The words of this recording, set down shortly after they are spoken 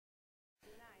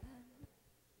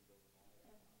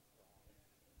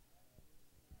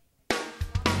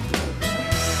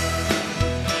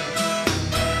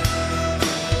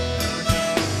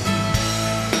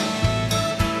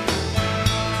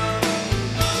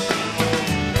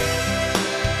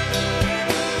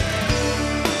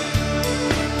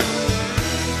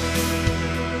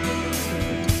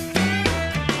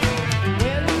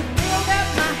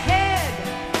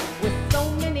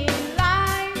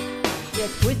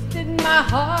twisted my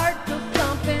heart till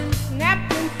something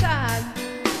snapped inside.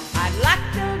 I'd like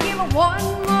to give it one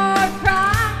more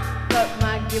try, but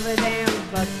my give a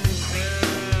damn busted.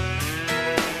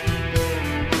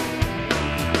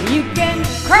 You can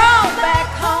crawl back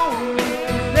home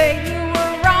and say you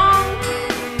were wrong,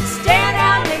 stand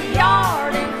out in the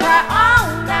yard and cry all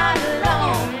night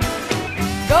long.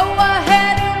 Go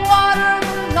ahead and water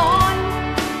the lawn,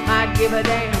 I give a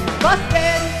damn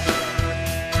busted.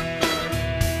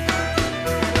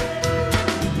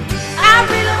 I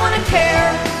really wanna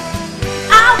care,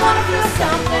 I wanna feel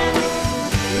something.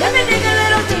 Let me dig a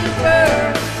little deeper.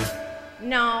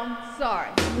 No,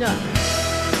 sorry, no.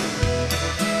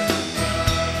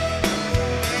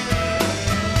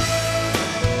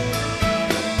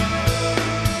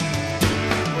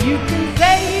 You can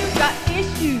say you've got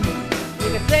issues, you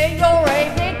can say you're a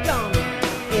victim.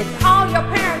 It's all your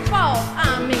parents' fault,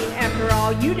 I mean, after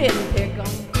all, you didn't pick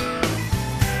them.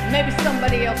 Maybe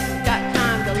somebody else has got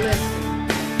time to listen,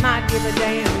 might give a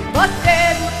damn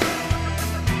busted.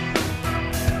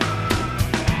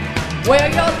 Well,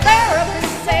 your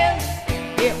therapist says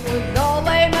it was all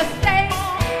a mistake,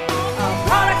 a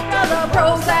product of the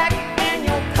Prozac and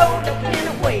your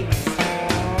codependent ways.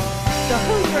 The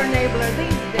Hoover enabler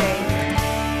these days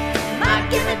might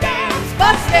give a damn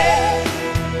busted.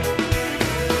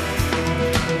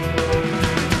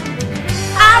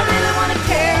 I really wanna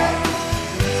care,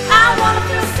 I wanna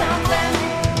feel something.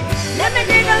 Let me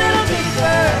dig a little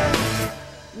deeper.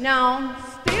 No,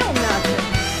 still nothing.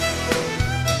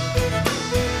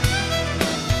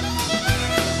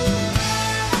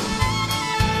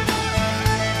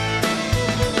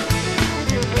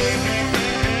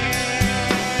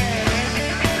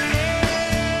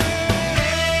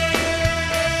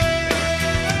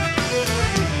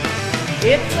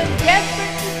 It's a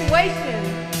desperate situation,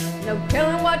 no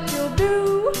telling what you'll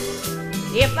do.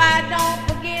 If I don't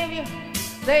forgive you,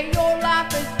 say your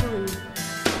life is through.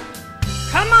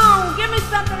 Come on, give me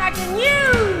something I can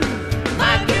use.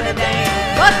 Might give a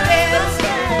damn busted.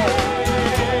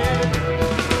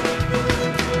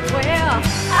 Well,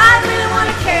 I really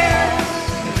wanna care,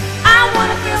 I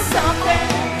wanna feel something.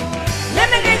 Let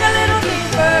me dig a little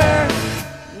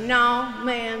deeper. No,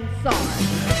 man, sorry.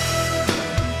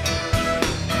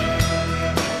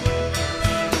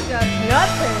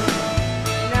 Nothing.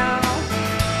 No.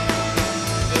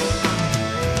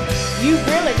 You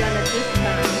really done it this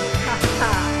time. Ha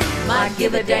ha. Might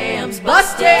give a damn's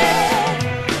busted.